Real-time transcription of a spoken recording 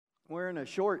We're in a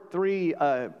short three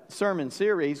sermon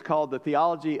series called The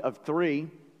Theology of Three,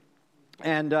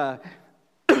 and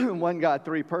one God,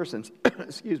 three persons.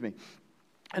 Excuse me.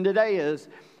 And today is,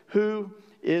 who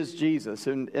is Jesus?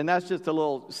 And that's just a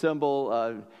little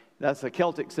symbol. That's a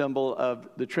Celtic symbol of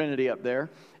the Trinity up there.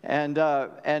 And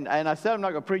I said I'm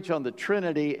not going to preach on the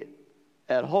Trinity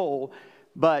at whole,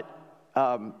 but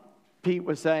Pete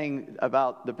was saying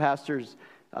about the pastor's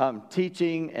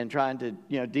teaching and trying to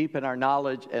deepen our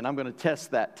knowledge, and I'm going to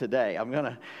test that today. I'm going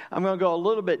to go a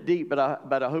little bit deep, but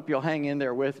I hope you'll hang in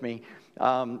there with me,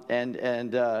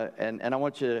 and I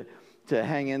want you to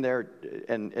hang in there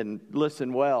and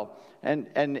listen well.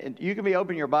 And you can be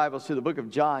opening your Bibles to the book of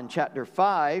John, chapter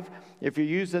 5. If you're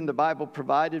using the Bible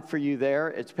provided for you there,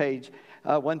 it's page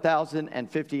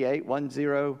 1058,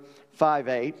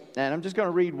 1058. And I'm just going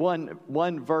to read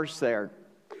one verse there.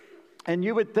 And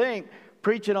you would think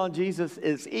preaching on Jesus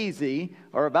is easy,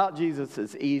 or about Jesus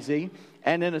is easy.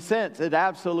 And in a sense, it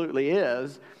absolutely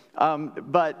is.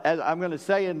 But as I'm going to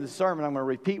say in the sermon, I'm going to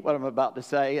repeat what I'm about to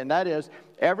say. And that is,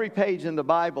 every page in the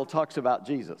Bible talks about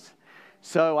Jesus.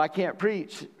 So I can't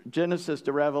preach Genesis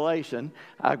to Revelation.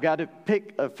 I've got to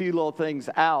pick a few little things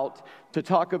out to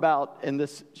talk about in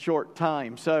this short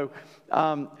time. So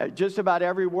just about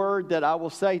every word that I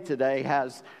will say today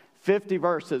has 50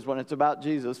 verses when it's about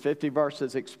Jesus, 50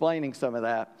 verses explaining some of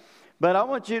that. But I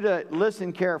want you to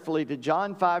listen carefully to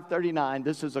John 5:39.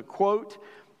 This is a quote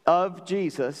of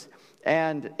Jesus.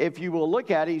 And if you will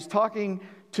look at it, he's talking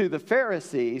to the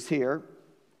Pharisees here.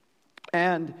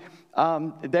 And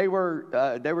they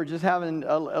were just having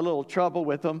a little trouble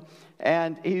with him.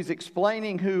 And he's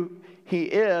explaining who he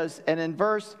is. And in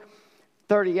verse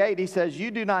 38, he says,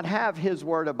 "You do not have his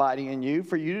word abiding in you,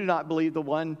 for you do not believe the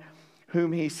one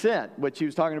whom he sent," which he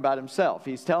was talking about himself.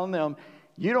 He's telling them,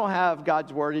 you don't have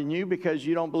God's word in you because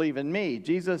you don't believe in me.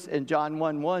 Jesus in John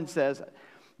 1:1 says,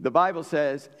 the Bible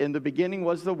says, "In the beginning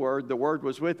was the Word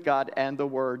was with God, and the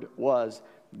Word was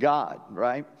God,"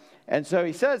 right? And so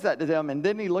he says that to them, and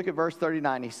then you look at verse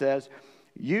 39, he says,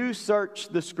 "You search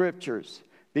the Scriptures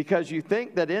because you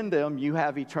think that in them you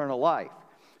have eternal life."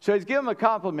 So he's giving them a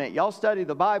compliment. Y'all study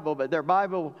the Bible, but their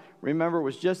Bible, remember,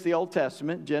 was just the Old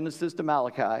Testament, Genesis to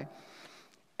Malachi.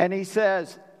 And he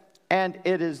says, "And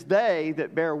it is they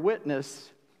that bear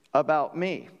witness about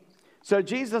me." So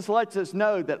Jesus lets us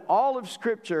know that all of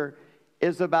Scripture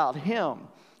is about him.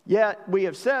 Yet we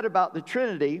have said about the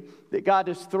Trinity that God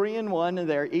is three in one, and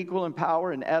they're equal in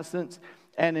power and essence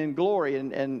and in glory,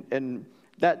 and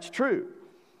that's true.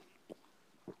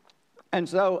 And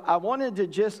so I wanted to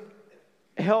just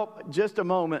help just a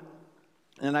moment,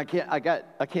 and I can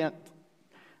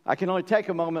only take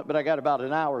a moment, but I got about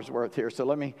an hour's worth here. So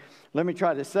let me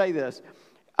try to say this.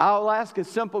 I'll ask a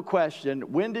simple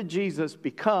question. When did Jesus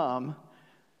become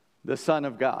the Son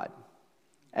of God?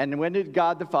 And when did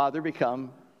God the Father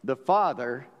become the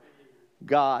Father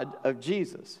God of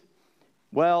Jesus?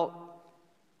 Well,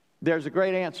 there's a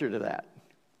great answer to that.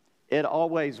 It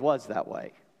always was that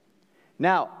way.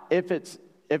 Now, if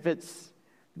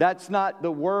that's not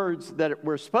the words that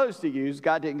we're supposed to use,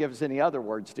 God didn't give us any other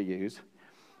words to use.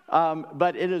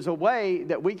 But it is a way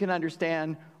that we can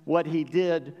understand what he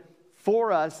did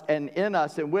for us and in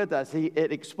us and with us.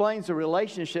 It explains the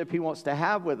relationship he wants to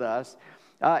have with us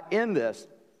in this.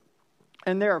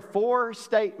 And there are four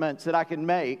statements that I can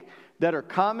make that are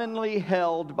commonly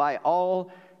held by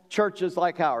all churches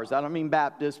like ours. I don't mean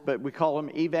Baptists, but we call them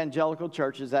evangelical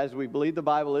churches, as we believe the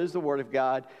Bible is the Word of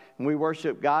God, and we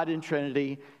worship God in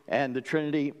Trinity, and the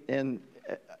Trinity in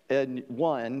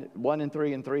one in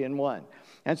three, and three in one.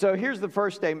 And so here's the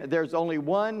first statement. There is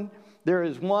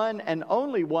one and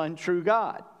only one true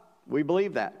God. We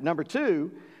believe that. Number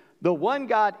two, the one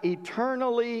God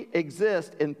eternally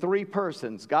exists in three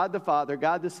persons: God the Father,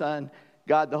 God the Son,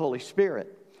 God the Holy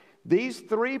Spirit. These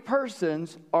three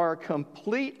persons are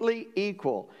completely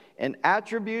equal in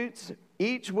attributes,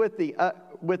 each with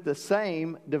the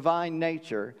same divine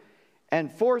nature.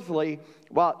 And fourthly,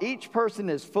 while each person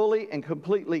is fully and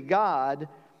completely God,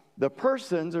 the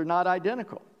persons are not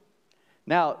identical.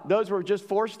 Now, those were just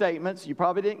four statements. You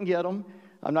probably didn't get them.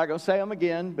 I'm not going to say them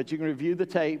again, but you can review the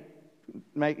tape,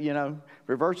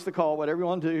 reverse the call, whatever you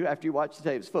want to do after you watch the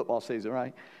tape. It's football season,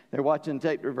 right? They're watching the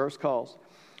tape, reverse calls.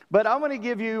 But I want to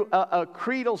give you a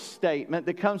creedal statement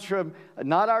that comes from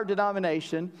not our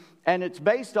denomination, and it's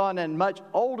based on a much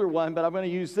older one, but I'm going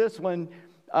to use this one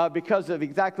because of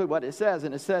exactly what it says.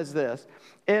 And it says this: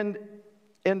 In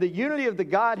the unity of the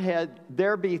Godhead,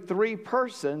 there be three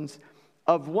persons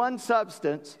of one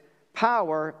substance,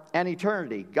 power, and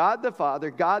eternity: God the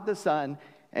Father, God the Son,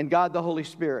 and God the Holy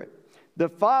Spirit. The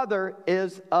Father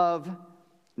is of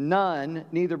none,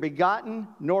 neither begotten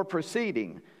nor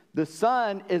proceeding. The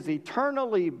Son is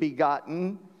eternally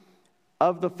begotten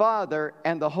of the Father,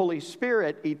 and the Holy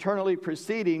Spirit eternally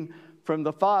proceeding from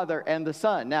the Father and the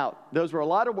Son. Now, those were a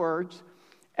lot of words,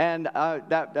 and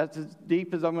that's as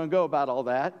deep as I'm going to go about all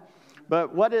that.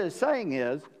 But what it is saying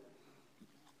is,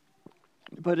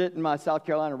 put it in my South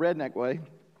Carolina redneck way,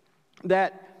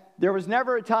 that there was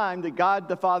never a time that God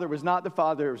the Father was not the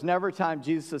Father. There was never a time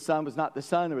Jesus the Son was not the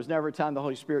Son. There was never a time the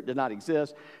Holy Spirit did not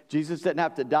exist. Jesus didn't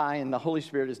have to die, and the Holy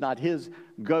Spirit is not his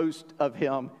ghost of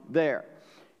him there.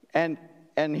 And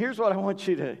here's what I want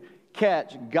you to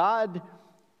catch. God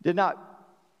did not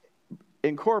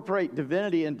incorporate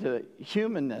divinity into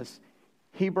humanness.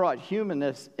 He brought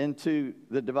humanness into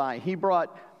the divine. He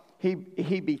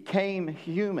became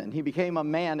human. He became a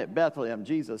man at Bethlehem.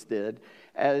 Jesus did,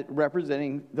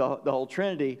 representing the whole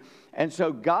Trinity. And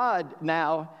so God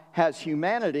now has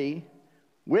humanity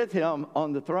with him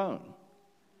on the throne.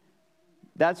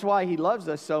 That's why he loves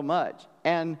us so much.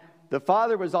 And the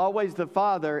Father was always the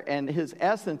Father, and his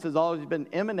essence has always been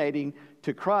emanating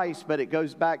to Christ, but it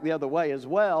goes back the other way as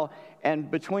well. And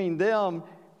between them,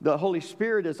 the Holy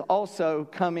Spirit is also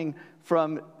coming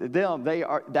from them.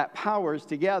 That power is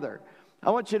together. I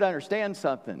want you to understand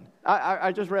something.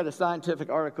 I just read a scientific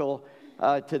article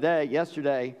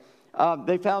yesterday.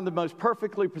 They found the most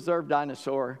perfectly preserved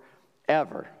dinosaur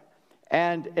ever.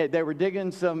 And they were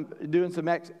doing some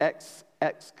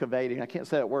excavating. I can't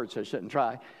say that word, so I shouldn't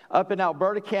try. Up in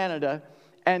Alberta, Canada,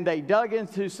 and they dug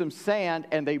into some sand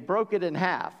and they broke it in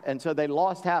half. And so they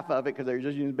lost half of it because they were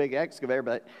just using a big excavator.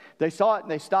 But they saw it and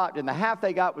they stopped. And the half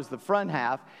they got was the front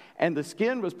half, and the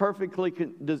skin was perfectly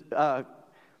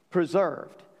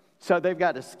preserved. So they've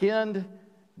got a skinned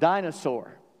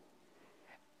dinosaur.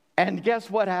 And guess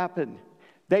what happened?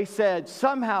 They said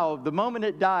somehow the moment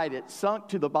it died, it sunk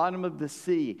to the bottom of the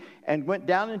sea and went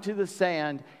down into the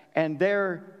sand, and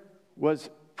there was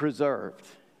preserved.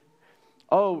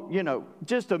 Oh,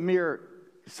 just a mere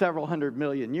several hundred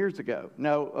million years ago.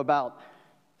 No, about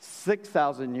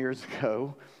 6,000 years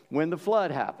ago, when the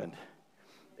flood happened,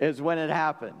 is when it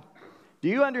happened. Do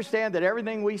you understand that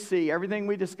everything we see, everything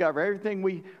we discover, everything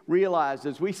we realize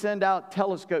as we send out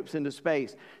telescopes into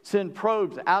space, send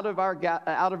probes out of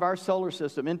our solar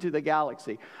system into the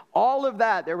galaxy, all of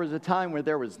that, there was a time where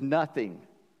there was nothing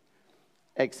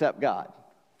except God,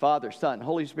 Father, Son,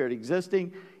 Holy Spirit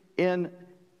existing in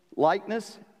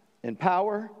likeness, in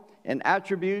power, in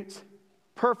attributes,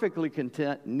 perfectly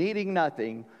content, needing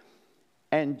nothing,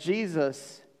 and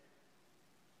Jesus,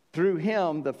 through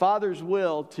him, the Father's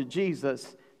will to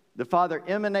Jesus, the Father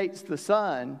emanates the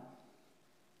Son.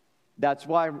 That's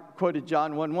why I quoted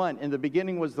John 1:1. In the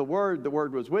beginning was the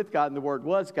Word was with God, and the Word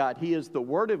was God. He is the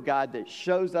Word of God that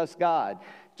shows us God.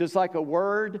 Just like a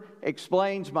word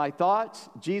explains my thoughts,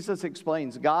 Jesus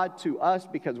explains God to us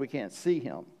because we can't see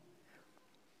him.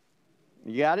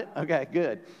 You got it? Okay,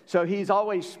 good. So he's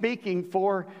always speaking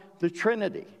for the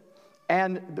Trinity.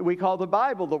 And we call the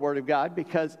Bible the Word of God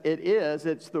because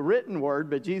it's the written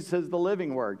Word, but Jesus is the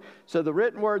living Word. So the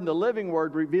written Word and the living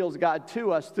Word reveals God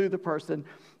to us through the person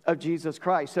of Jesus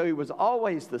Christ. So he was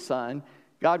always the Son.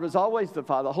 God was always the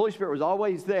Father. The Holy Spirit was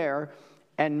always there.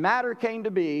 And matter came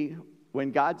to be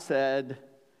when God said,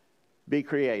 be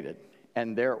created.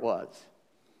 And there it was.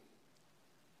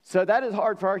 So that is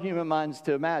hard for our human minds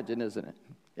to imagine, isn't it?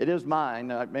 It is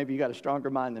mine. Maybe you got a stronger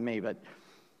mind than me, but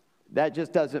that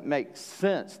just doesn't make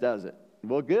sense, does it?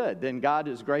 Well, good. Then God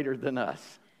is greater than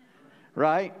us,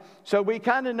 right? So we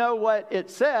kind of know what it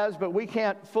says, but we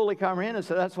can't fully comprehend it,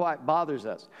 so that's why it bothers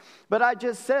us. But I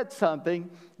just said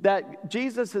something that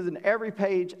Jesus is in every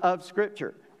page of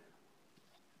Scripture.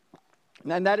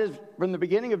 And that is from the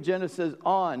beginning of Genesis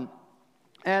on.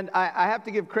 And I have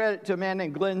to give credit to a man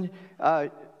named Glenn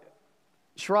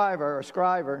Scrivener.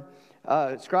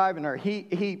 He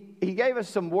gave us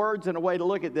some words and a way to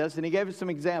look at this, and he gave us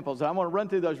some examples. And I want to run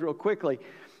through those real quickly.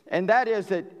 And that is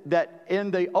that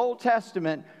in the Old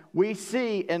Testament, we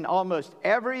see in almost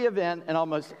every event and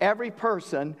almost every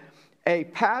person a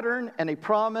pattern and a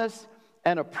promise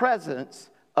and a presence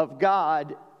of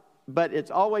God, but it's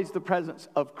always the presence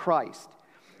of Christ.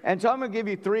 And so I'm going to give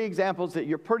you 3 examples that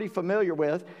you're pretty familiar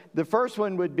with. The first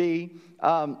one would be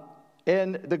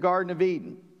in the Garden of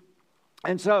Eden.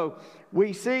 And so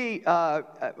we see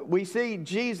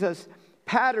Jesus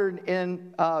patterned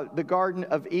in the Garden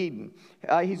of Eden.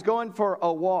 He's going for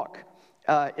a walk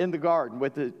in the garden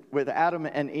with Adam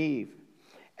and Eve.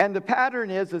 And the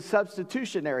pattern is a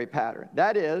substitutionary pattern.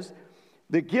 That is,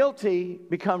 the guilty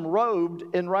become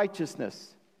robed in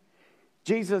righteousness.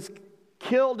 Jesus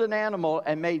killed an animal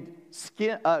and made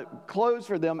clothes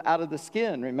for them out of the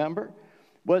skin, remember?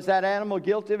 Was that animal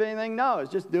guilty of anything? No,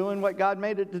 it's just doing what God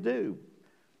made it to do.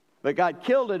 But God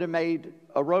killed it and made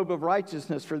a robe of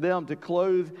righteousness for them to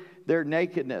clothe their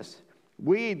nakedness.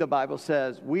 We, the Bible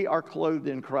says, we are clothed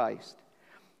in Christ.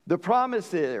 The promise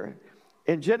there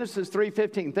in Genesis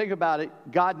 3:15, think about it,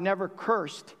 God never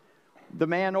cursed the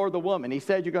man or the woman. He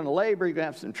said, you're going to labor, you're going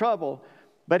to have some trouble,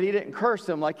 but he didn't curse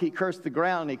them like he cursed the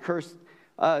ground. He cursed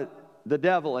the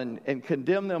devil and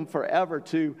condemned them forever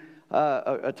to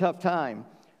a tough time.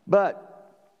 But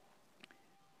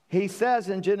he says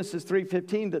in Genesis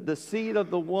 3:15 that the seed of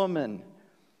the woman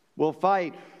will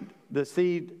fight the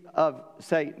seed of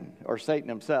Satan, or Satan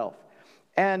himself.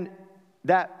 And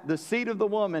that the seed of the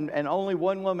woman, and only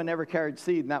one woman ever carried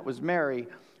seed, and that was Mary,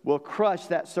 will crush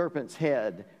that serpent's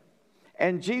head.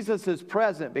 And Jesus is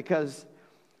present because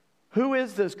who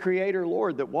is this Creator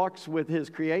Lord that walks with his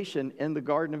creation in the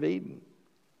Garden of Eden?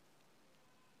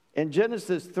 In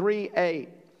Genesis 3:8,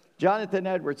 Jonathan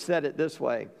Edwards said it this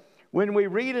way: when we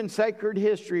read in sacred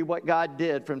history what God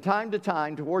did from time to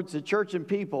time towards the church and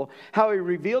people, how he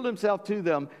revealed himself to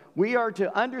them, we are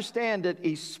to understand it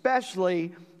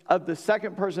especially of the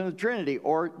second person of the Trinity,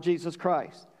 or Jesus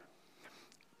Christ.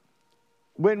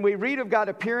 When we read of God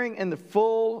appearing in the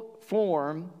full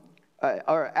form,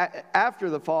 after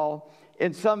the fall,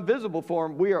 in some visible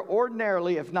form, we are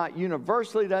ordinarily, if not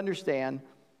universally, to understand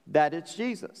that it's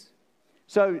Jesus.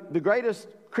 So the greatest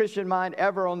Christian mind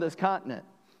ever on this continent,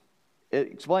 it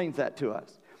explains that to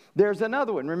us. There's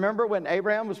another one. Remember when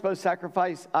Abraham was supposed to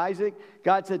sacrifice Isaac?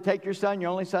 God said, take your son,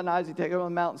 your only son Isaac, take him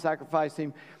on the mountain, sacrifice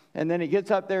him. And then he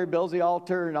gets up there, builds the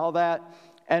altar and all that.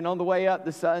 And on the way up,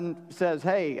 the son says,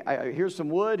 hey, here's some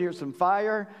wood, here's some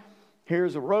fire,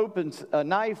 here's a rope and a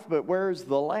knife, but where's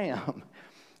the lamb?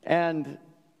 And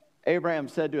Abraham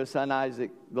said to his son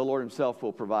Isaac, the Lord himself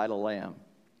will provide a lamb.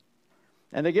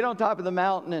 And they get on top of the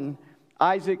mountain, and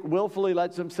Isaac willfully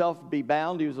lets himself be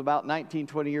bound. He was about 19,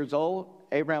 20 years old.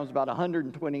 Abraham was about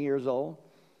 120 years old.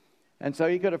 And so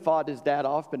he could have fought his dad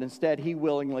off, but instead he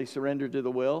willingly surrendered to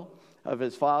the will of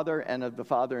his father and of the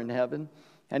Father in heaven.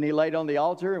 And he laid on the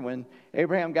altar, and when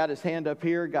Abraham got his hand up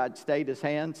here, God stayed his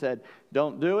hand, said,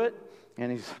 don't do it.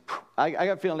 And I got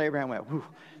a feeling Abraham went,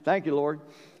 thank you, Lord.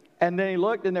 And then he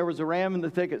looked, and there was a ram in the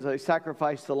thicket, so they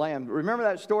sacrificed the lamb. Remember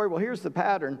that story? Well, here's the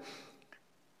pattern.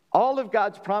 All of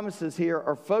God's promises here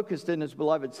are focused in his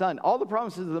beloved Son. All the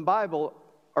promises in the Bible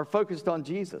are focused on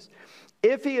Jesus.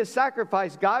 If he is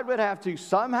sacrificed, God would have to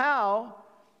somehow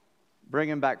bring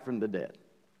him back from the dead.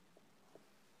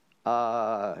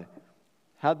 How'd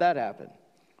that happen?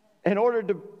 In order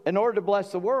to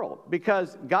bless the world.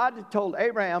 Because God had told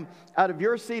Abraham, out of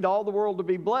your seed all the world will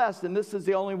be blessed, and this is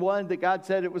the only one that God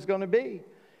said it was going to be.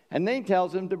 And then he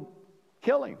tells him to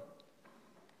kill him.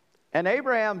 And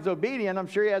Abraham's obedient. I'm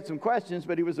sure he had some questions,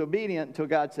 but he was obedient until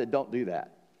God said, don't do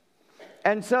that.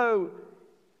 And so,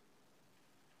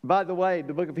 by the way,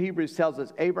 the book of Hebrews tells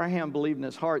us Abraham believed in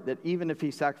his heart that even if he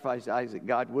sacrificed Isaac,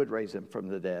 God would raise him from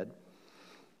the dead.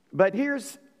 But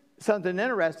here's something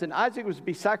interesting. Isaac was to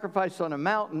be sacrificed on a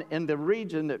mountain in the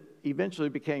region that eventually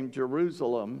became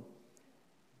Jerusalem.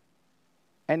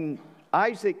 And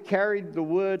Isaac carried the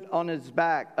wood on his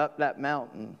back up that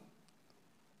mountain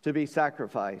to be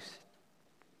sacrificed.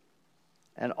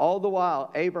 And all the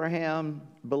while, Abraham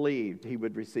believed he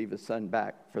would receive his son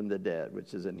back from the dead,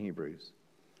 which is in Hebrews.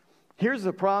 Here's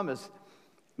the promise.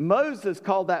 Moses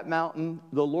called that mountain,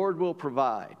 the Lord will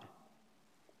provide.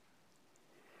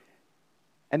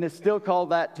 And it's still called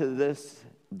that to this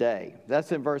day.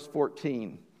 That's in verse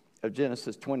 14 of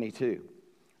Genesis 22.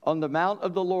 On the mount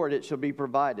of the Lord it shall be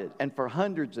provided, and for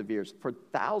hundreds of years, for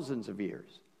thousands of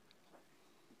years.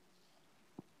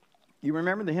 You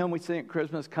remember the hymn we sing at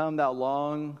Christmas, Come Thou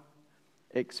Long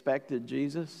Expected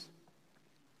Jesus?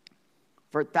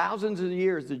 For thousands of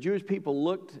years, the Jewish people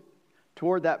looked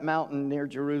toward that mountain near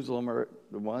Jerusalem, or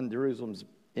the one Jerusalem's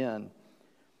in,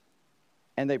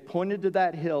 and they pointed to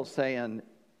that hill saying,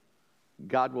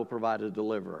 God will provide a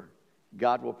deliverer.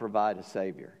 God will provide a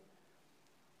Savior.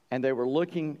 And they were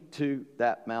looking to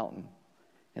that mountain.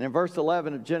 And in verse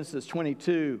 11 of Genesis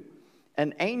 22,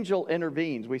 an angel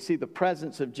intervenes. We see the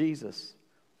presence of Jesus.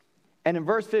 And in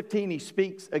verse 15, he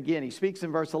speaks again. He speaks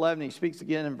in verse 11. He speaks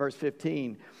again in verse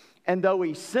 15. And though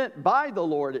he's sent by the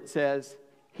Lord, it says,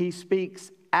 he speaks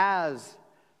as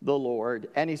the Lord.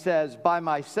 And he says, by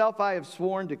myself I have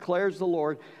sworn, declares the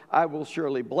Lord, I will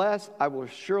surely bless, I will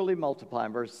surely multiply,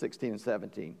 in verse 16 and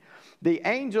 17. The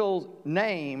angel's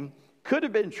name could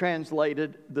have been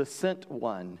translated the sent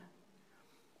one,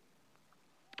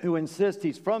 who insists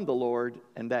he's from the Lord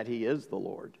and that he is the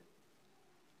Lord.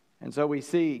 And so we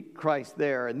see Christ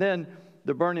there. And then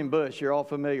the burning bush. You're all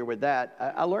familiar with that.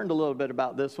 I learned a little bit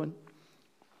about this one.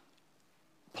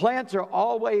 Plants are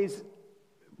always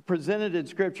presented in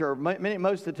Scripture, or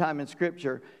most of the time in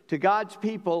Scripture, to God's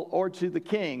people or to the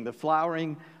king, the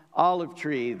flowering olive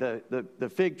tree,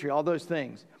 the fig tree, all those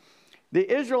things. The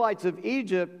Israelites of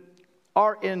Egypt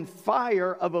are in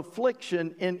fire of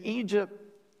affliction in Egypt.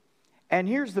 And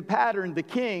here's the pattern. The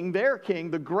king, their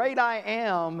king, the great I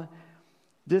Am,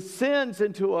 descends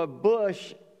into a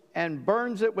bush and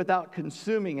burns it without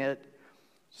consuming it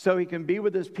so he can be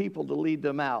with his people to lead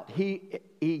them out.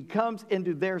 He comes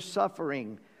into their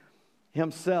suffering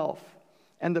himself.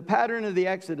 And the pattern of the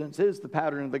Exodus is the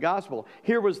pattern of the gospel.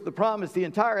 Here was the promise. The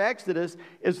entire Exodus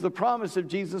is the promise of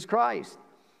Jesus Christ.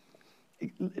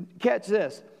 Catch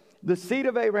this. The seed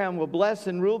of Abraham will bless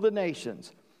and rule the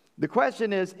nations. The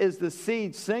question is the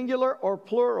seed singular or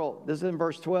plural? This is in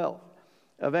verse 12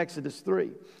 of Exodus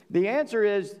 3. The answer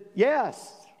is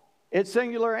yes. It's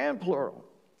singular and plural.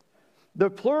 The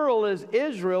plural is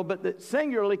Israel, but the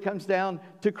singularly comes down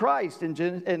to Christ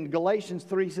in Galatians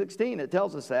 3:16. It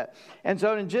tells us that. And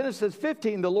so in Genesis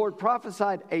 15, the Lord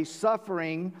prophesied a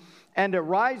suffering and a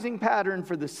rising pattern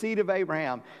for the seed of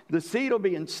Abraham. The seed will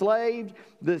be enslaved,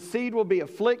 the seed will be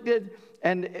afflicted,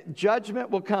 and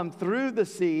judgment will come through the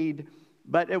seed,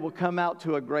 but it will come out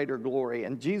to a greater glory.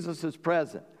 And Jesus is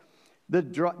present. The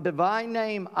divine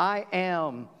name I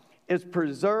Am is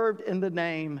preserved in the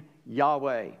name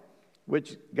Yahweh,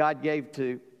 which God gave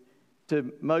to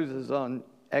Moses on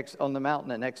the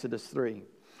mountain in Exodus 3.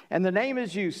 And the name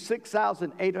is used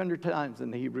 6,800 times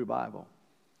in the Hebrew Bible.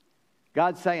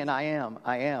 God's saying, I am,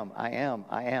 I am, I am,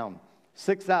 I am.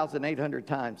 6,800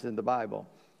 times in the Bible.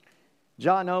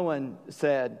 John Owen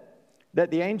said that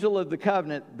the angel of the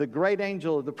covenant, the great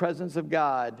angel of the presence of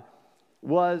God,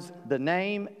 was the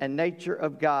name and nature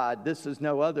of God. This is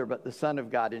no other but the Son of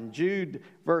God. In Jude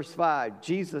verse 5,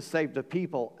 Jesus saved a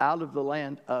people out of the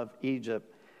land of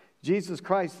Egypt. Jesus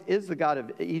Christ is the God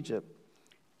of Egypt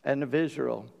and of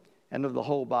Israel and of the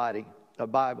whole body, the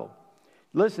Bible.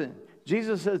 Listen,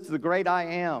 Jesus is the great I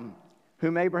Am,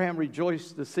 whom Abraham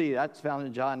rejoiced to see. That's found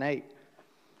in John 8.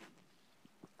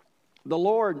 The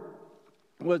Lord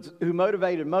who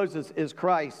motivated Moses is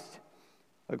Christ,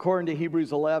 according to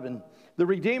Hebrews 11. The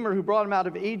Redeemer who brought him out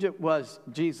of Egypt was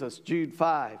Jesus, Jude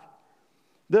 5.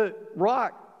 The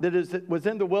rock that was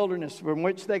in the wilderness from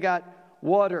which they got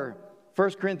water,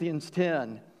 1 Corinthians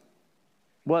 10,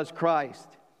 was Christ.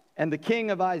 And the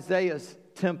king of Isaiah's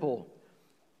temple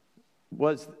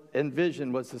was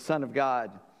the Son of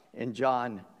God in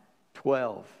John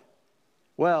 12.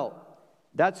 Well,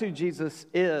 that's who Jesus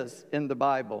is in the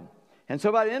Bible. And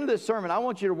so by the end of this sermon, I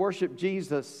want you to worship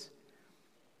Jesus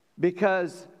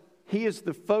because he is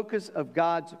the focus of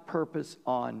God's purpose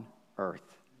on earth.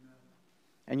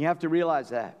 And you have to realize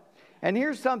that. And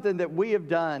here's something that we have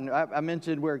done. I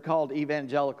mentioned we're called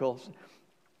evangelicals.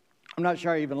 I'm not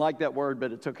sure I even like that word,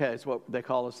 but it's okay. It's what they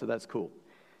call us, so that's cool.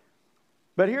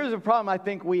 But here's a problem I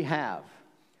think we have.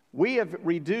 We have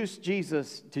reduced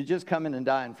Jesus to just coming and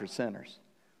dying for sinners.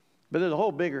 But there's a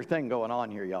whole bigger thing going on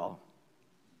here, y'all.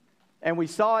 And we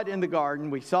saw it in the garden.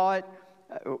 We saw it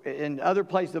in other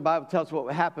places. The Bible tells us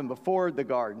what happened before the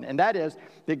garden. And that is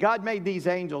that God made these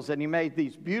angels, and he made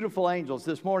these beautiful angels.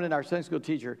 This morning, our Sunday school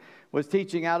teacher was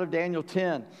teaching out of Daniel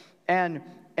 10. And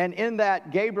in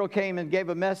that, Gabriel came and gave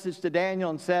a message to Daniel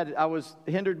and said, I was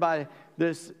hindered by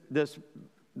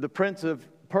the prince of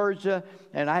Persia,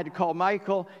 and I had to call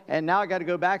Michael, and now I got to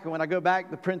go back. And when I go back,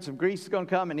 the prince of Greece is going to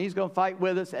come, and he's going to fight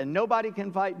with us, and nobody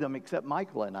can fight them except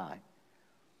Michael and I.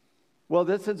 Well,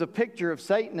 this is a picture of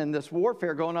Satan and this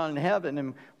warfare going on in heaven,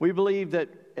 and we believe that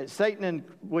Satan,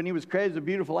 when he was created as a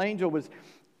beautiful angel,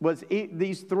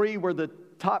 these three were the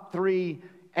top three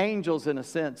angels in a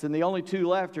sense, and the only two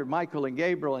left are Michael and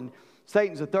Gabriel, and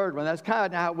Satan's the third one. That's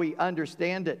kind of how we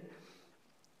understand it.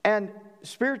 And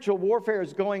spiritual warfare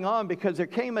is going on because there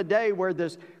came a day where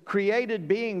this created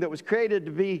being that was created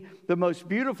to be the most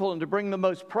beautiful and to bring the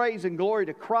most praise and glory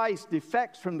to Christ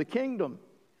defects from the kingdom.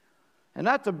 And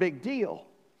that's a big deal.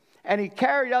 And he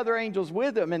carried other angels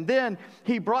with him. And then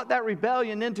he brought that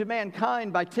rebellion into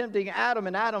mankind by tempting Adam,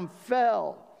 and Adam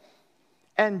fell.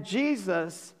 And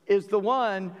Jesus is the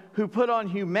one who put on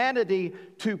humanity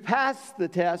to pass the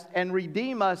test and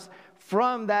redeem us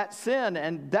from that sin.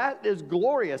 And that is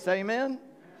glorious. Amen?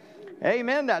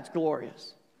 Amen, that's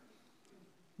glorious.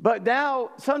 But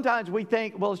now, sometimes we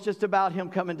think, well, it's just about him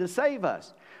coming to save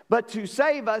us. But to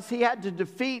save us, he had to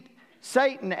defeat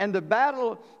Satan. And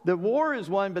the war is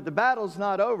won, but the battle's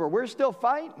not over. We're still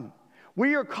fighting.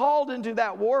 We are called into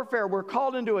that warfare. We're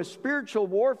called into a spiritual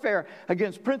warfare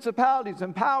against principalities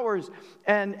and powers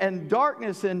and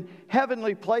darkness in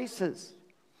heavenly places.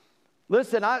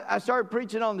 Listen, I started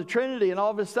preaching on the Trinity, and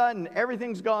all of a sudden,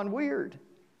 everything's gone weird.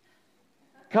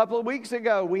 A couple of weeks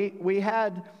ago, we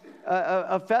had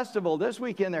a festival. This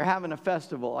weekend, they're having a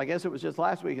festival. I guess it was just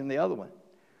last week and the other one,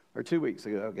 or 2 weeks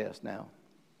ago, I guess now.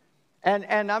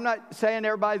 And I'm not saying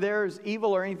everybody there is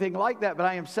evil or anything like that, but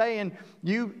I am saying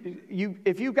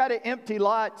if you've got an empty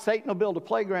lot, Satan will build a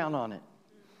playground on it.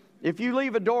 If you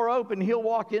leave a door open, he'll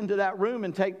walk into that room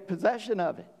and take possession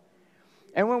of it.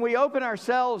 And when we open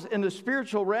ourselves in the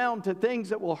spiritual realm to things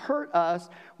that will hurt us,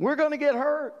 we're going to get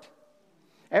hurt.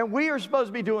 And we are supposed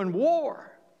to be doing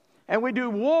war. And we do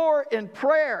war in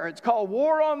prayer. It's called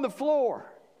war on the floor.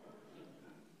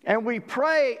 And we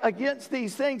pray against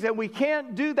these things, and we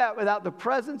can't do that without the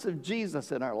presence of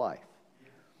Jesus in our life.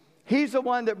 He's the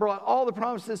one that brought all the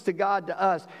promises to God to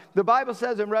us. The Bible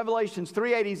says in Revelations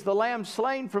 3:8, He's the Lamb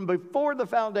slain from before the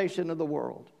foundation of the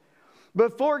world.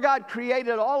 Before God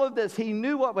created all of this, He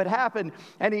knew what would happen,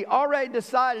 and He already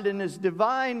decided in His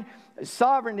divine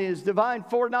sovereignty, His divine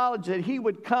foreknowledge, that He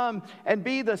would come and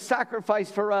be the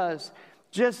sacrifice for us,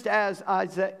 just as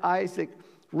Isaac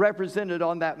represented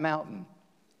on that mountain.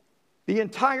 The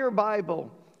entire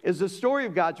Bible is the story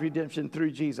of God's redemption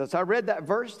through Jesus. I read that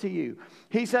verse to you.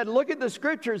 He said, look at the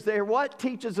scriptures there. What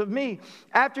teaches of me?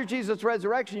 After Jesus'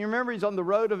 resurrection, you remember He's on the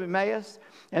road of Emmaus,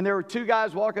 and there were two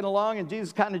guys walking along, and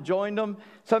Jesus kind of joined them.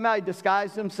 Somehow He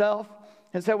disguised Himself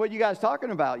and said, what are you guys talking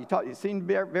about? You seem to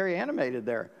be very animated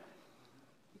there.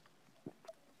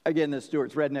 Again, this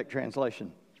Stuart's redneck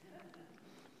translation.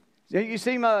 You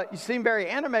seem very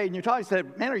animated, and you're talking. He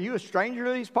said, man, are you a stranger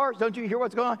to these parts? Don't you hear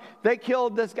what's going on? They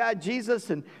killed this guy, Jesus,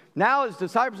 and now His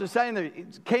disciples are saying that He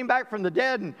came back from the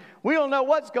dead, and we don't know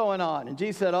what's going on. And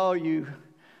Jesus said, oh, you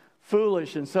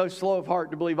foolish and so slow of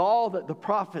heart to believe all that the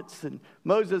prophets and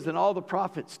Moses and all the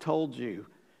prophets told you.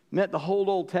 Meant the whole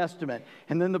Old Testament.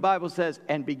 And then the Bible says,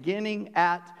 and beginning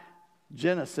at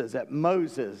Genesis, at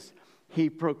Moses, He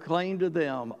proclaimed to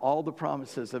them all the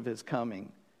promises of His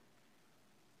coming.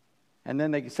 And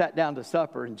then they sat down to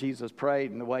supper, and Jesus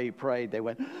prayed, and the way He prayed, they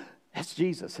went, that's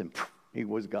Jesus, and He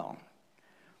was gone.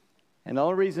 And the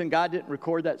only reason God didn't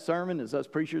record that sermon is us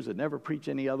preachers would never preach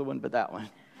any other one but that one.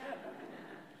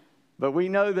 But we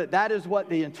know that that is what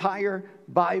the entire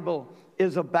Bible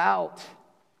is about.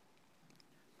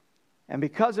 And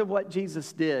because of what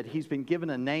Jesus did, He's been given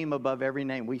a name above every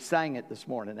name. We sang it this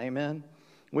morning, amen?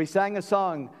 We sang a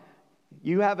song,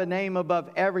 you have a name above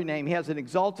every name. He has an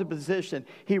exalted position.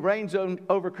 He reigns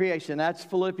over creation. That's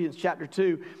Philippians chapter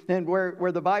 2. And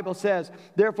where the Bible says,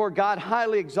 therefore God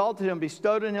highly exalted Him,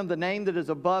 bestowed on Him the name that is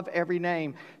above every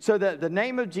name, so that the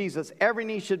name of Jesus, every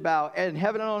knee should bow, in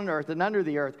heaven and on earth and under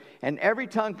the earth, and every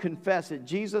tongue confess that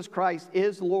Jesus Christ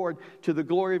is Lord, to the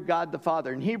glory of God the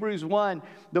Father. In Hebrews 1,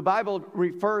 the Bible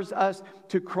refers us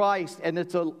to Christ, and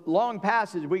it's a long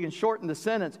passage. We can shorten the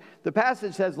sentence. The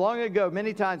passage says, long ago,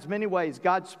 many times, many ways,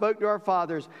 God spoke to our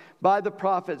fathers by the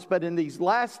prophets, but in these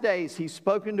last days He's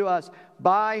spoken to us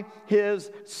by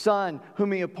His Son,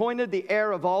 whom He appointed the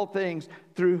heir of all things,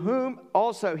 through whom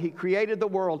also He created the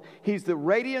world. He's the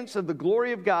radiance of the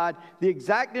glory of God, the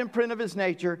exact imprint of His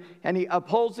nature, and He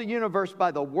upholds the universe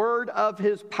by the word of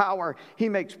His power. He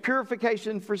makes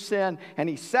purification for sin, and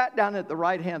He sat down at the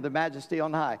right hand of the Majesty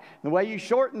on high. And the way you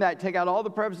shorten that, take out all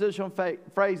the prepositional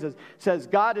phrases, says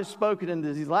God has spoken in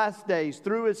these last days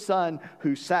through His Son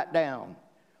who sat down.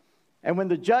 And when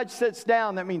the judge sits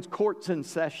down, that means court's in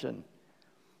session.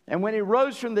 And when He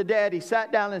rose from the dead, He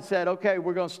sat down and said, okay,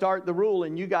 we're going to start the rule,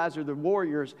 and you guys are the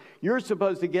warriors. You're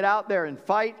supposed to get out there and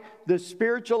fight the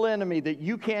spiritual enemy that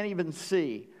you can't even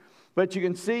see. But you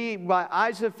can see by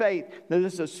eyes of faith that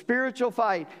this is a spiritual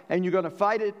fight, and you're going to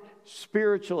fight it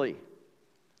spiritually.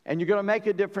 And you're going to make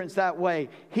a difference that way.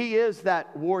 He is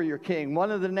that warrior king.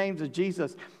 One of the names of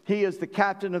Jesus, He is the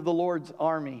captain of the Lord's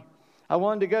army. I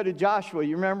wanted to go to Joshua.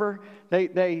 You remember?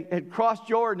 They had crossed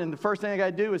Jordan, and the first thing they got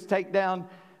to do is take down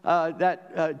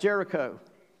Jericho.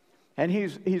 And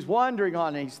he's wandering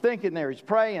on it. He's thinking there. He's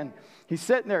praying. He's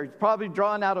sitting there. He's probably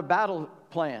drawing out a battle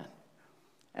plan.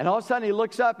 And all of a sudden he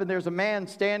looks up, and there's a man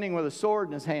standing with a sword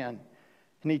in his hand.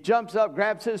 And he jumps up,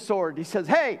 grabs his sword. He says,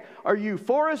 hey, are you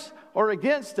for us or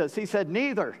against us? He said,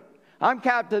 neither. I'm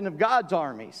captain of God's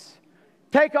armies.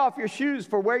 Take off your shoes,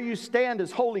 for where you stand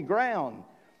is holy ground.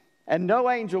 And no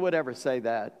angel would ever say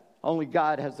that. Only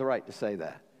God has the right to say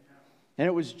that. And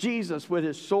it was Jesus with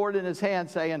His sword in His hand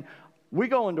saying, we're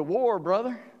going to war,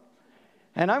 brother.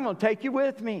 And I'm going to take you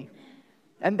with me.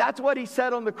 And that's what he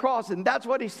said on the cross, and that's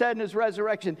what he said in his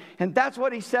resurrection, and that's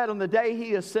what he said on the day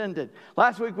he ascended.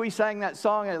 Last week we sang that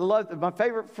song, and I loved my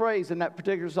favorite phrase in that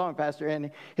particular song, Pastor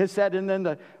Andy. It said, and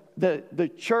then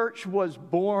the church was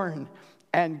born,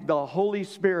 and the Holy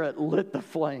Spirit lit the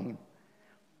flame.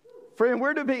 Friend,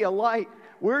 we're to be a light.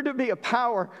 We're to be a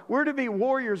power. We're to be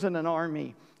warriors in an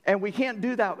army. And we can't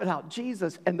do that without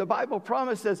Jesus. And the Bible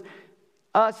promises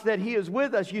us that he is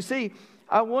with us. You see,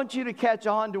 I want you to catch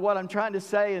on to what I'm trying to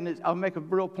say, and I'll make a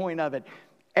real point of it.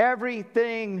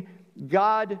 Everything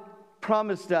God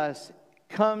promised us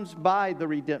comes by the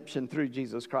redemption through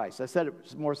Jesus Christ. I said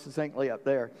it more succinctly up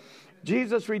there.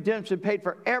 Jesus' redemption paid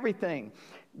for everything.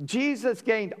 Jesus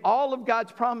gained all of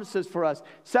God's promises for us.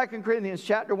 2 Corinthians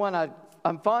chapter 1,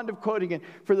 I'm fond of quoting it.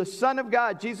 For the Son of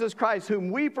God, Jesus Christ,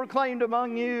 whom we proclaimed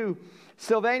among you,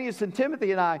 Silvanus and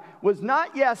Timothy and I, was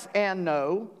not yes and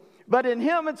no, but in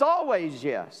him it's always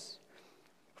yes.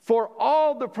 For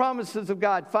all the promises of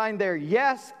God find their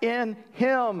yes in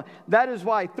him. That is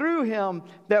why through him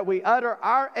that we utter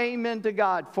our amen to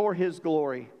God for his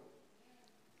glory.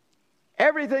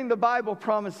 Everything the Bible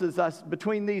promises us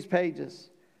between these pages,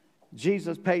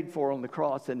 Jesus paid for on the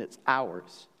cross, and it's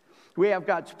ours. We have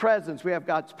God's presence. We have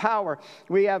God's power.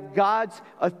 We have God's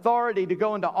authority to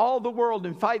go into all the world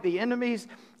and fight the enemies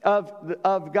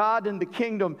of God and the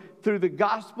kingdom through the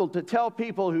gospel, to tell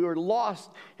people who are lost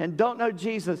and don't know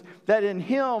Jesus that in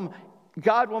him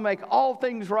God will make all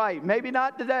things right. Maybe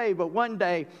not today, but one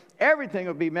day everything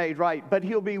will be made right. But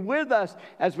he'll be with us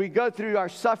as we go through our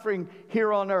suffering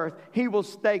here on earth. He will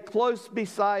stay close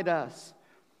beside us.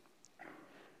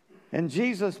 And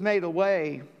Jesus made a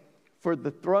way for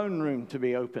the throne room to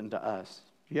be open to us.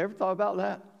 You ever thought about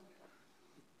that?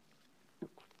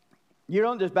 You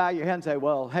don't just bow your head and say,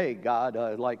 well, hey, God,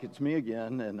 like it's me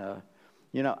again. And,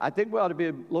 I think we ought to be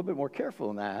a little bit more careful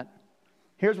in that.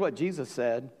 Here's what Jesus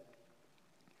said.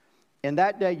 In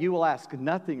that day you will ask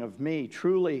nothing of me.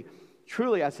 Truly,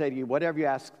 truly, I say to you, whatever you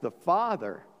ask the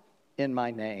Father in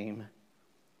my name,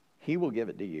 he will give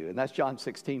it to you. And that's John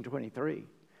 16:23.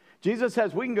 Jesus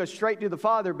says we can go straight to the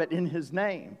Father, but in his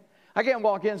name. I can't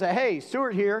walk in and say, hey,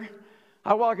 Stuart here.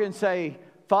 I walk in and say,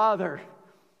 Father,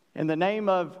 in the name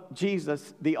of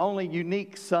Jesus, the only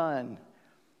unique Son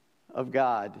of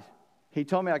God. He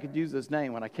told me I could use his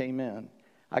name when I came in.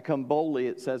 I come boldly,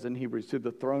 it says in Hebrews, to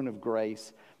the throne of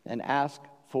grace and ask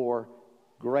for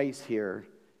grace here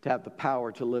to have the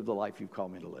power to live the life you've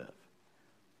called me to live.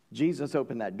 Jesus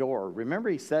opened that door. Remember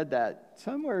he said that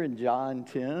somewhere in John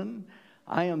 10,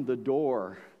 I am the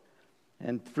door,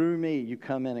 and through me you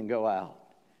come in and go out.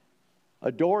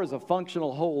 A door is a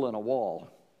functional hole in a wall.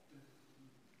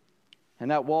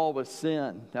 And that wall was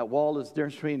sin. That wall is the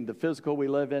difference between the physical we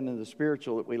live in and the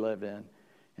spiritual that we live in.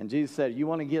 And Jesus said, you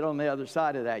want to get on the other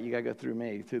side of that, you got to go through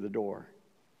me, through the door.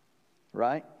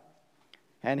 Right?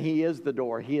 And he is the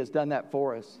door. He has done that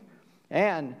for us.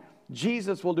 And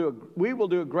Jesus we will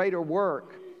do a greater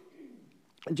work.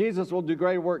 Jesus will do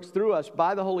greater works through us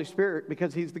by the Holy Spirit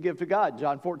because he's the gift of God.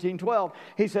 John 14:12,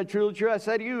 he said, truly, truly, I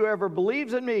say to you, whoever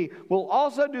believes in me will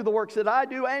also do the works that I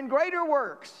do, and greater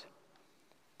works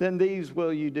than these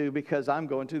will you do, because I'm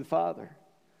going to the Father.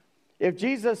 If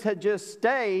Jesus had just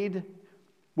stayed,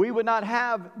 we would not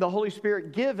have the Holy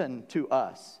Spirit given to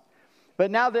us. But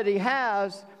now that he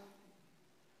has,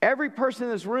 every person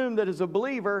in this room that is a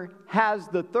believer has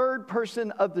the third person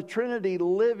of the Trinity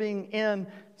living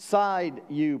inside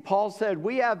you. Paul said,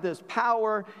 we have this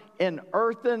power in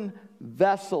earthen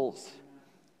vessels.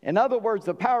 In other words,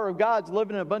 the power of God's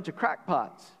living in a bunch of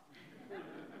crackpots.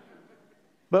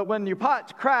 But when your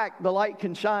pot's cracked, the light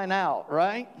can shine out,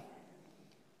 right?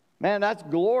 Man, that's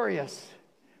glorious.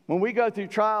 When we go through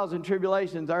trials and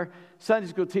tribulations, our Sunday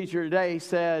school teacher today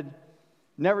said,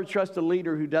 never trust a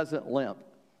leader who doesn't limp.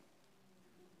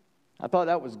 I thought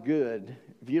that was good.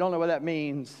 If you don't know what that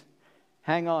means,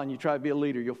 hang on. You try to be a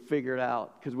leader, you'll figure it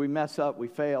out. Because we mess up, we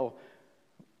fail,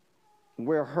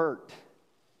 we're hurt.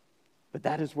 But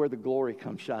that is where the glory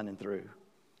comes shining through.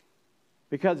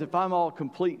 Because if I'm all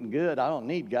complete and good, I don't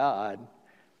need God.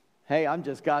 Hey, I'm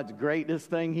just God's greatest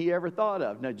thing he ever thought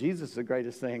of. No, Jesus is the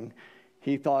greatest thing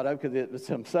he thought of because it was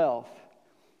himself.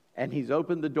 And he's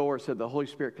opened the door so the Holy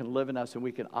Spirit can live in us and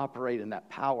we can operate in that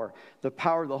power. The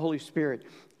power of the Holy Spirit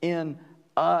in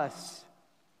us.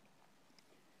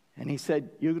 And he said,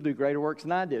 you'll do greater works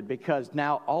than I did, because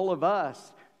now all of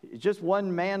us, just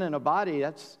one man in a body,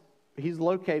 he's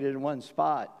located in one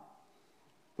spot.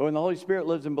 But when the Holy Spirit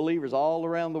lives in believers all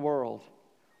around the world,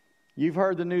 you've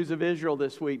heard the news of Israel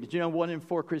this week. Did you know 1 in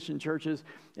 4 Christian churches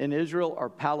in Israel are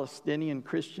Palestinian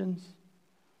Christians?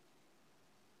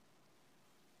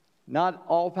 Not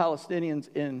all Palestinians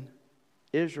in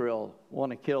Israel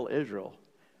want to kill Israel.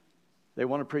 They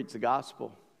want to preach the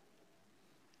gospel.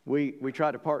 We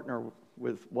try to partner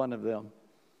with one of them.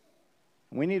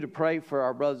 We need to pray for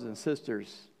our brothers and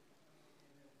sisters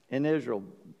in Israel,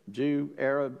 Jew,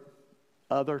 Arab,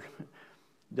 other,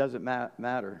 doesn't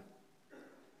matter.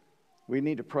 We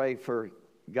need to pray for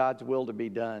God's will to be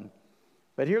done.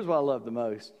 But here's what I love the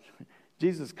most.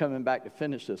 Jesus is coming back to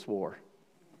finish this war.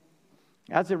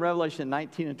 That's in Revelation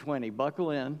 19 and 20.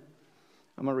 Buckle in.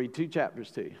 I'm going to read 2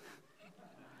 chapters to you.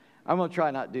 I'm going to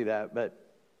try not to do that. But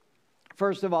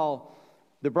first of all,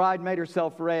 the bride made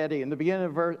herself ready. In the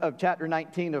beginning of chapter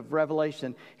 19 of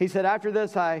Revelation, he said, after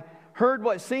this I heard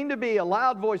what seemed to be a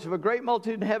loud voice of a great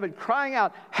multitude in heaven crying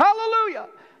out, Hallelujah!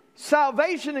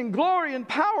 Salvation and glory and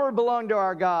power belong to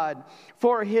our God.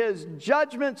 For his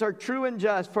judgments are true and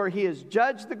just. For he has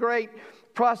judged the great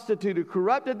prostitute who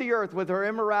corrupted the earth with her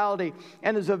immorality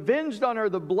and has avenged on her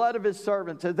the blood of his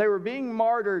servants. As they were being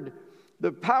martyred,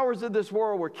 the powers of this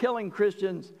world were killing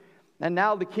Christians. And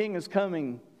now the king is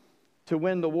coming to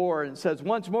win the war. And it says,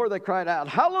 once more they cried out,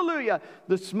 Hallelujah!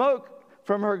 The smoke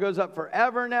from her goes up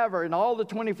forever and ever. And all the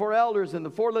 24 elders and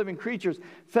the 4 living creatures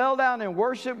fell down and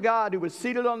worshiped God who was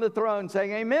seated on the throne,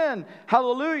 saying, Amen,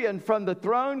 Hallelujah. And from the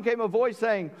throne came a voice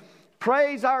saying,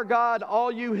 Praise our God,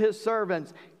 all you his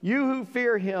servants, you who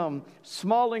fear him,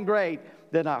 small and great.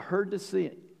 Then I heard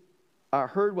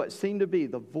what seemed to be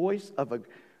the voice of a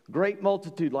great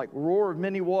multitude, like roar of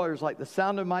many waters, like the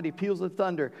sound of mighty peals of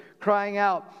thunder, crying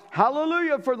out,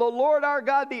 Hallelujah, for the Lord our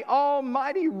God, the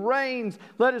Almighty reigns.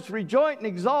 Let us rejoice and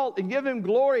exult and give him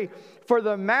glory, for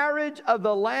the marriage of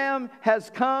the Lamb has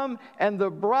come, and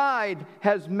the bride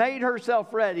has made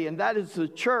herself ready. And that is the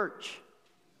church.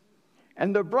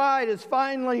 And the bride is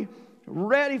finally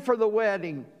ready for the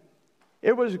wedding.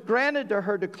 It was granted to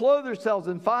her to clothe herself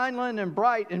in fine linen and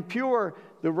bright and pure,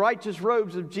 the righteous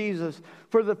robes of Jesus.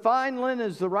 For the fine linen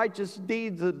is the righteous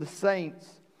deeds of the saints.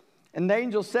 And the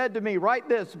angel said to me, Write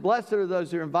this, blessed are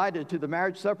those who are invited to the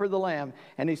marriage supper of the Lamb.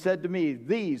 And he said to me,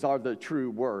 These are the true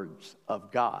words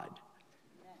of God.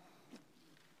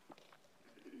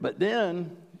 But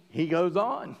then he goes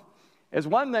on. It's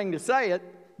one thing to say it,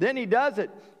 then he does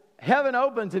it. Heaven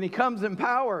opens and he comes in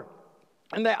power.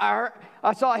 And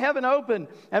I saw heaven open,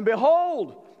 and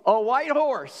behold, a white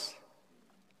horse.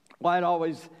 White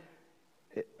always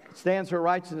stands for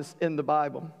righteousness in the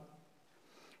Bible.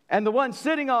 And the one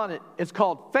sitting on it is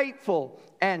called Faithful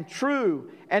and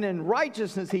True. And in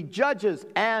righteousness he judges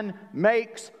and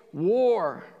makes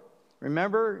war.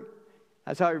 Remember,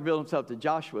 that's how he revealed himself to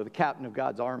Joshua, the captain of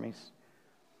God's armies.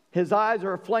 His eyes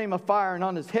are a flame of fire, and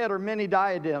on his head are many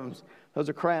diadems. Those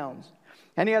are crowns.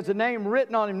 And he has a name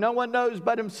written on him no one knows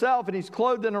but himself. And he's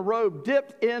clothed in a robe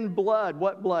dipped in blood.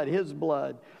 What blood? His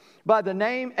blood. By the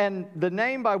name, and the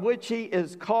name by which he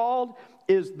is called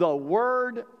is the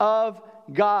Word of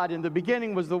God. In the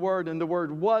beginning was the Word, and the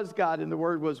Word was God, and the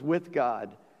Word was with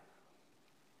God.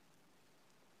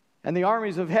 And the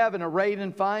armies of heaven, arrayed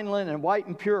in fine linen and white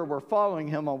and pure, were following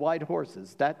him on white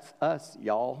horses. That's us,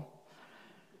 y'all.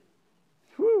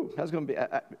 Whew, that's going to be,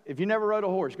 if you never rode a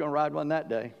horse, you're going to ride one that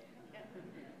day.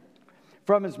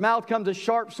 From his mouth comes a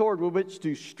sharp sword with which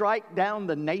to strike down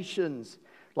the nations.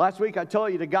 Last week I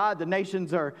told you, to God, the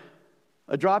nations are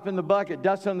a drop in the bucket,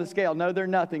 dust on the scale. No, they're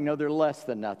nothing. No, they're less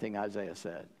than nothing, Isaiah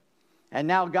said. And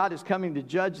now God is coming to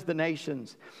judge the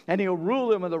nations. And he'll rule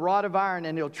them with a rod of iron,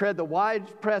 and he'll tread the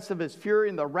wide press of his fury,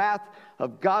 and the wrath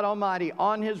of God Almighty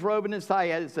on his robe and his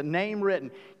thigh is a name written,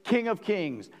 King of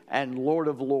Kings and Lord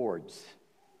of Lords.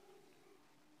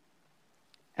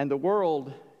 And the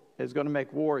world is going to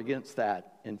make war against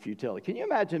that in futility. Can you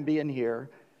imagine being here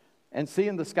and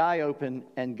seeing the sky open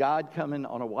and God coming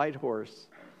on a white horse,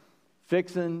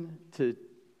 fixing to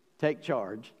take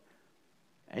charge,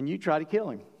 and you try to kill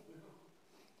him?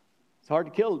 It's hard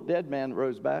to kill a dead man that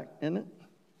rose back, isn't it?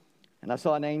 And I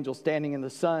saw an angel standing in the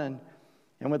sun,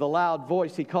 and with a loud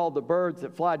voice he called the birds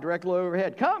that fly directly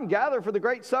overhead, Come, gather for the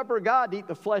great supper of God to eat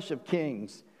the flesh of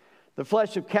kings, the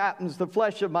flesh of captains, the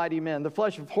flesh of mighty men, the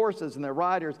flesh of horses and their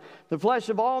riders, the flesh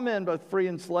of all men, both free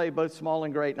and slave, both small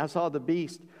and great. And I saw the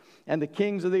beast and the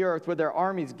kings of the earth with their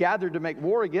armies gathered to make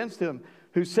war against him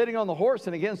who's sitting on the horse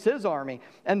and against his army.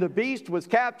 And the beast was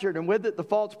captured, and with it the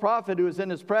false prophet who was in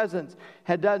his presence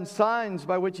had done signs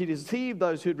by which he deceived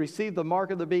those who had received the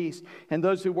mark of the beast and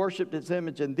those who worshipped its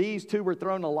image. And these two were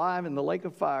thrown alive in the lake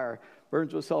of fire,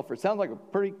 burns with sulfur. Sounds like a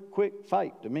pretty quick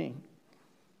fight to me.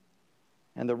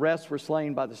 And the rest were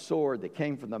slain by the sword that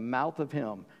came from the mouth of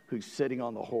him who's sitting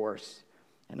on the horse.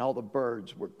 And all the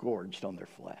birds were gorged on their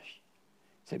flesh.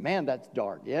 Say, man, that's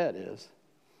dark. Yeah, it is.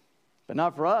 But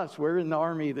not for us. We're in the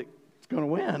army that's going to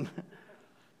win.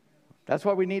 That's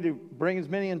why we need to bring as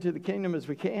many into the kingdom as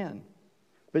we can.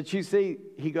 But you see,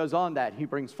 he goes on that. He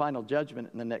brings final judgment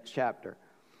in the next chapter.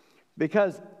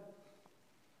 Because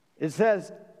it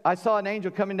says, I saw an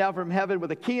angel coming down from heaven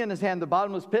with a key in his hand, the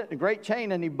bottomless pit, and a great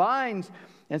chain, and he binds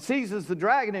and seizes the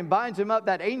dragon and binds him up,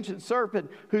 that ancient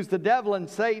serpent who's the devil and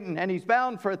Satan, and he's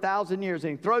bound for 1,000 years,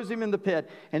 and he throws him in the pit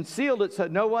and sealed it so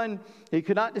he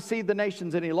could not deceive the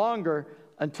nations any longer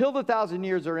until the 1,000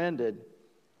 years are ended.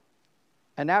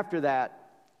 And after that,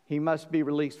 he must be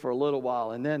released for a little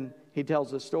while. And then he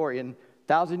tells the story, and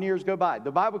 1,000 years go by.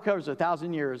 The Bible covers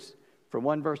 1,000 years from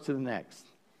one verse to the next.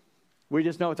 We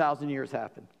just know 1,000 years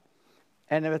happened.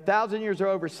 And if 1,000 years are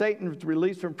over, Satan is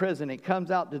released from prison. He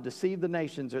comes out to deceive the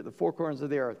nations at the four corners of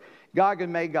the earth. Gog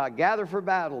and Magog gather for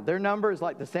battle. Their number is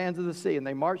like the sands of the sea. And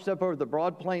they marched up over the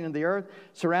broad plain of the earth,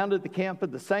 surrounded the camp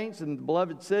of the saints in the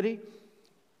beloved city.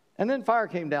 And then fire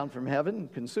came down from heaven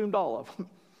and consumed all of them.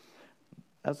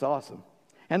 That's awesome.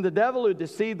 And the devil who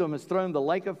deceived them is thrown in the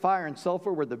lake of fire and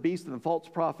sulfur where the beast and the false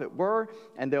prophet were.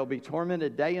 And they'll be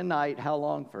tormented day and night. How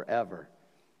long? Forever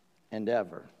and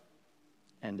ever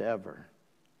and ever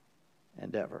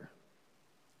and ever.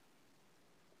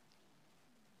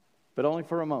 But only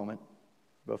for a moment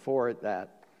before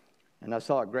that. And I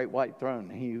saw a great white throne,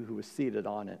 and he who was seated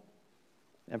on it.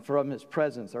 And from his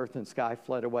presence, earth and sky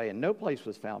fled away, and no place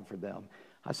was found for them.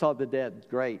 I saw the dead,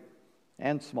 great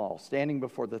and small, standing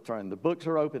before the throne. The books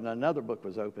are open, and another book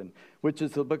was opened, which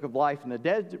is the book of life. And the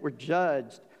dead were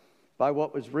judged by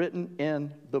what was written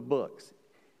in the books.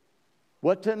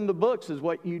 What's in the books is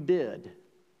what you did.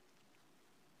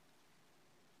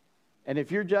 And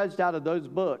if you're judged out of those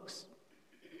books,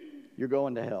 you're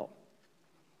going to hell.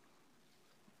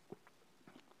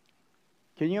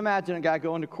 Can you imagine a guy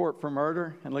going to court for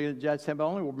murder and looking at the judge saying, but I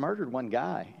only murdered one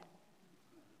guy?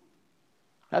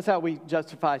 That's how we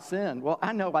justify sin. Well,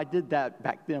 I know I did that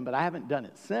back then, but I haven't done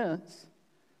it since.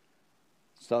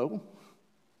 So,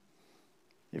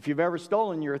 if you've ever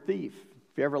stolen, you're a thief.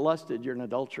 If you ever lusted, you're an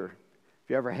adulterer. If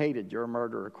you ever hated, you're a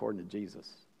murderer according to Jesus.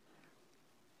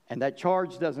 And that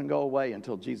charge doesn't go away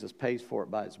until Jesus pays for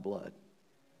it by his blood.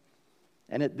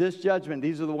 And at this judgment,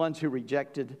 these are the ones who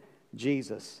rejected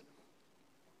Jesus.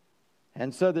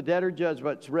 And so the dead are judged,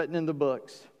 what's written in the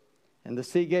books. And the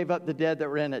sea gave up the dead that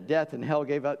were in it, death, and hell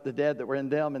gave up the dead that were in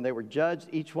them, and they were judged,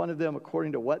 each one of them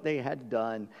according to what they had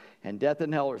done. And death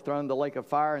and hell are thrown in the lake of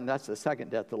fire, and that's the second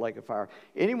death, the lake of fire.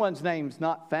 Anyone's name's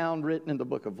not found written in the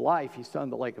book of life, he's thrown in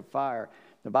the lake of fire.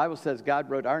 The Bible says God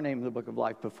wrote our name in the book of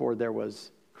life before there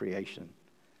was creation.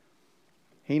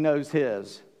 He knows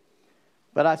his.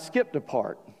 But I skipped a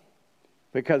part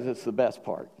because it's the best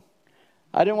part.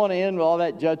 I didn't want to end with all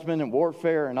that judgment and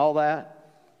warfare and all that.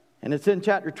 And it's in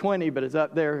chapter 20, but it's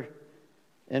up there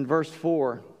in verse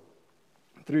 4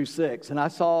 through 6. And I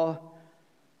saw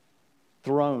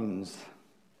thrones.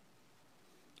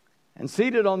 And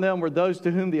seated on them were those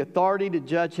to whom the authority to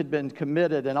judge had been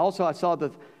committed. And also I saw the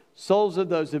souls of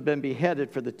those who had been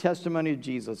beheaded for the testimony of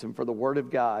Jesus and for the word of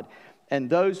God. And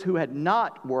those who had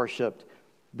not worshiped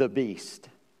the beast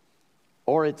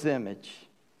or its image.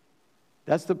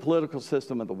 That's the political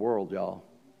system of the world, y'all.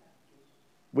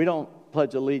 We don't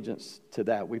pledge allegiance to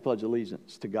that. We pledge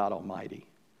allegiance to God Almighty.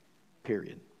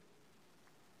 Period.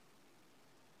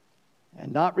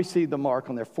 And not received the mark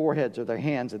on their foreheads or their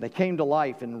hands. And they came to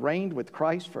life and reigned with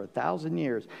Christ for 1,000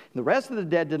 years. And the rest of the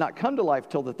dead did not come to life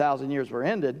till the 1,000 years were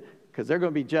ended, because they're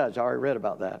going to be judged. I already read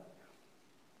about that.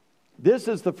 This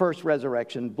is the first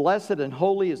resurrection. Blessed and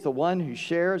holy is the one who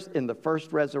shares in the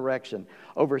first resurrection.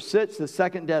 Over such the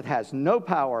second death has no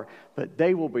power, but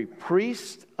they will be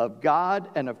priests of God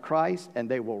and of Christ, and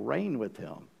they will reign with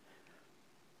him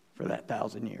for that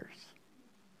 1,000 years.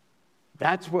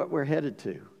 That's what we're headed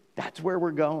to. That's where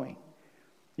we're going.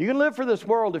 You can live for this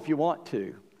world if you want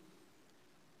to,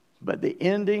 but the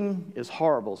ending is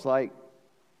horrible. It's like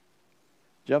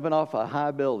jumping off a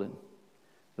high building.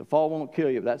 The fall won't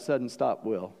kill you, but that sudden stop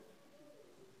will.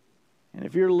 And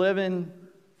if you're living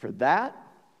for that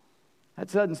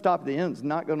sudden stop at the end is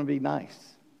not going to be nice.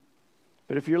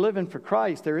 But if you're living for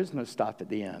Christ, there is no stop at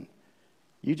the end.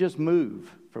 You just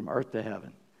move from earth to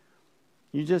heaven.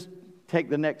 You just take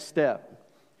the next step.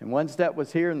 And one step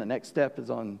was here, and the next step is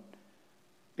on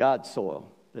God's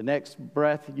soil. The next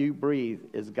breath you breathe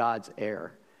is God's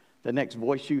air. The next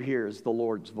voice you hear is the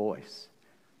Lord's voice.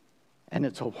 And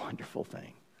it's a wonderful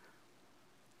thing.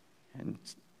 And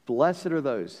blessed are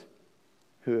those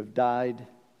who have died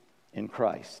in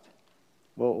Christ.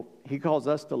 Well, he calls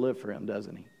us to live for him,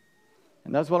 doesn't he?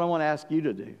 And that's what I want to ask you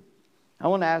to do. I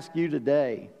want to ask you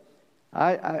today.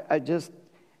 I just,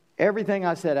 everything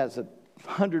I said has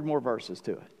 100 more verses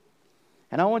to it.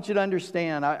 And I want you to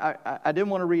understand, I didn't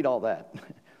want to read all that,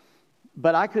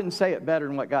 but I couldn't say it better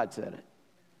than what God said it.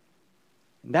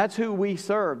 And that's who we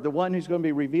serve, the one who's going to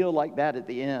be revealed like that at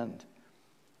the end.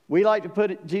 We like to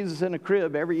put Jesus in a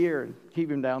crib every year and keep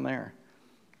him down there,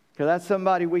 because that's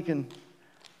somebody we can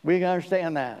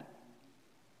understand that.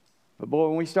 But boy,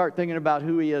 when we start thinking about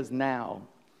who he is now,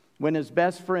 when his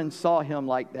best friend saw him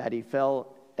like that, he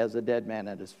fell as a dead man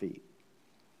at his feet,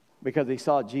 because he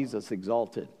saw Jesus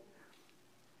exalted.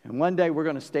 And one day we're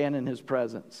going to stand in his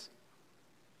presence,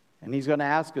 and he's going to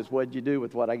ask us, what did you do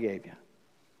with what I gave you?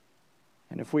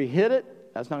 And if we hit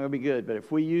it, that's not going to be good. But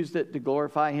if we used it to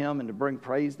glorify him and to bring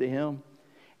praise to him,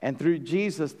 and through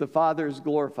Jesus, the Father is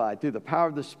glorified. Through the power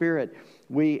of the Spirit,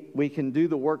 we can do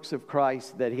the works of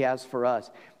Christ that he has for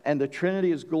us. And the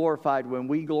Trinity is glorified when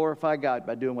we glorify God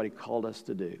by doing what he called us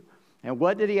to do. And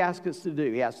what did he ask us to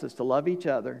do? He asked us to love each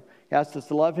other. He asked us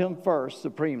to love him first,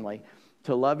 supremely,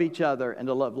 to love each other, and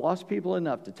to love lost people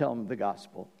enough to tell them the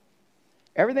gospel.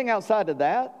 Everything outside of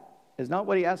that is not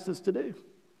what he asked us to do.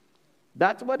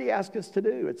 That's what he asked us to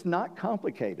do. It's not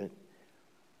complicated.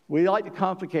 We like to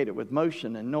complicate it with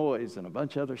motion and noise and a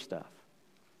bunch of other stuff.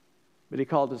 But he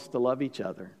called us to love each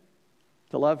other,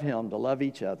 to love him, to love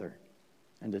each other,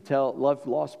 and to love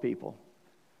lost people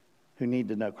who need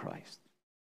to know Christ.